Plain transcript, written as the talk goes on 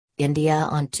India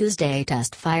on Tuesday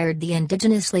test-fired the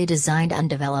indigenously designed and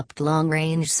developed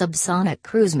long-range subsonic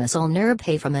cruise missile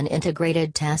Nirbhay from an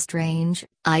integrated test range,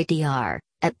 ITR,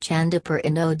 at Chandipur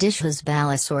in Odisha's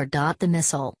Balasore. The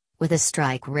missile, with a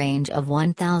strike range of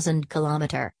 1,000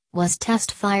 km, was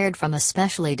test-fired from a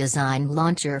specially designed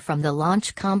launcher from the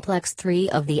Launch Complex 3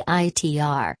 of the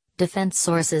ITR, defense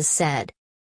sources said.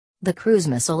 The cruise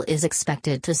missile is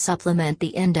expected to supplement the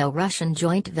Indo-Russian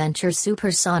joint venture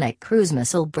supersonic cruise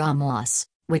missile BrahMos,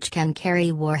 which can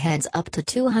carry warheads up to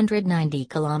 290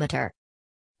 km.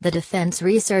 The Defense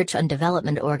Research and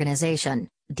Development Organization,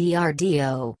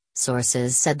 DRDO,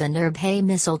 sources said the Nirbhay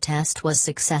missile test was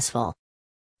successful.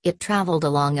 It traveled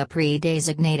along a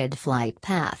pre-designated flight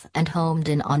path and homed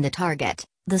in on the target,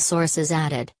 the sources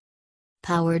added.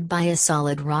 Powered by a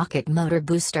solid rocket motor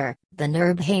booster, the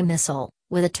Nirbhay missile,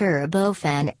 with a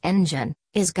turbofan engine,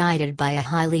 is guided by a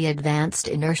highly advanced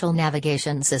inertial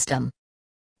navigation system.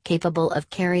 Capable of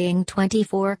carrying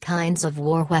 24 kinds of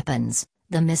war weapons,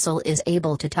 the missile is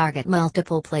able to target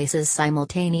multiple places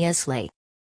simultaneously.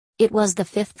 It was the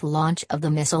fifth launch of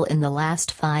the missile in the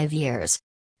last 5 years.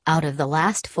 Out of the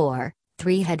last 4,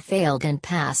 3 had failed in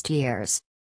past years.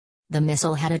 The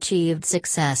missile had achieved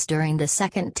success during the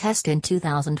second test in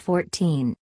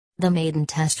 2014. The maiden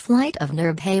test flight of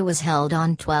Nirbhay was held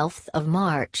on 12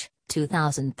 March,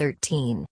 2013.